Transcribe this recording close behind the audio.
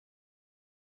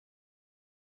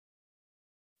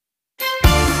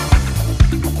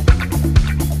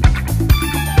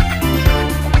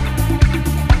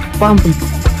pump it.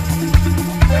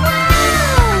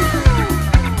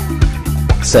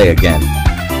 Say again.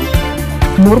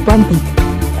 More pump it.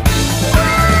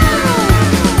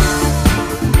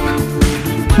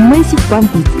 Massive pump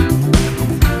it.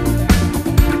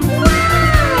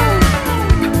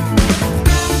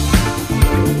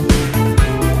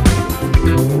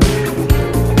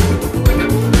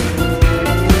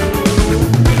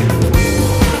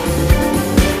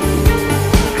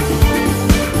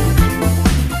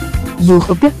 You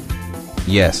happy?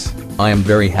 Yes, I am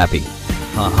very happy.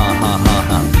 Ha ha ha ha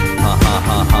ha. Ha ha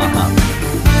ha ha ha.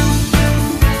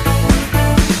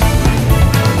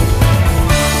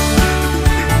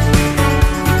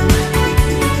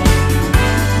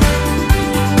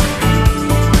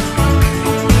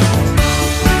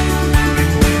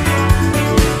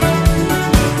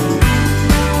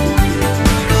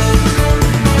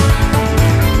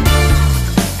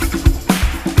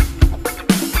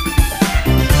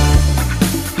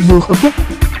 You happy?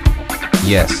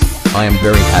 Yes, I am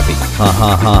very happy. Ha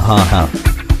ha ha ha ha.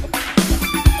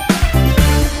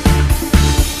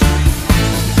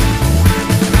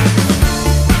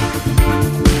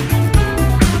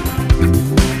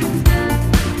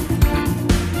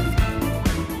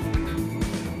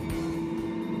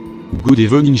 Good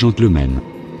evening, gentlemen.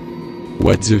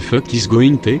 What the fuck is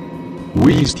going on?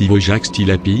 Why is the Wojak still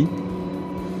happy?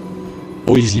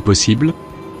 How is it possible?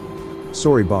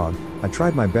 Sorry, Bob, I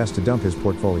tried my best to dump his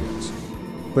portfolios.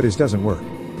 But it doesn't work.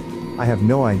 I have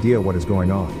no idea what is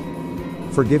going on.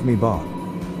 Forgive me, Bob.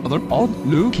 The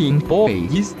odd-looking boy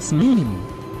is smiling.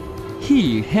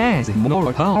 He has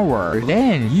more power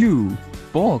than you,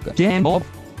 Bog.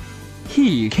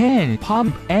 He can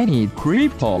pump any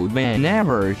crypto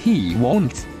whenever he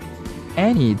wants.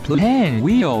 Any plan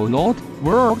will not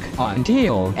work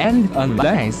until and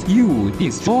unless you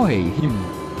destroy him.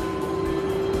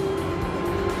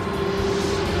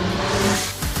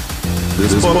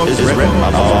 This book is written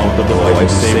about the boy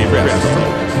saved crypto.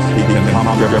 He can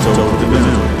pump crypto to the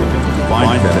moon.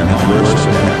 Find them and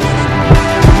worship them.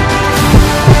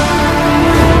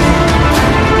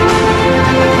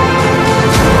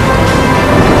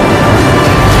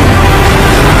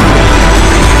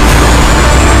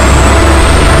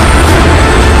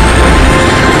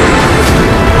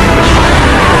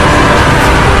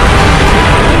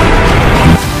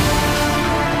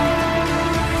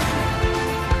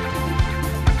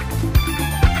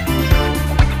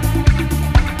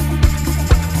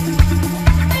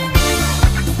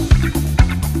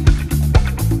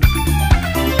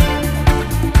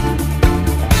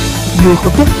 You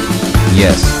happy?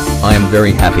 Yes, I am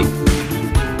very happy.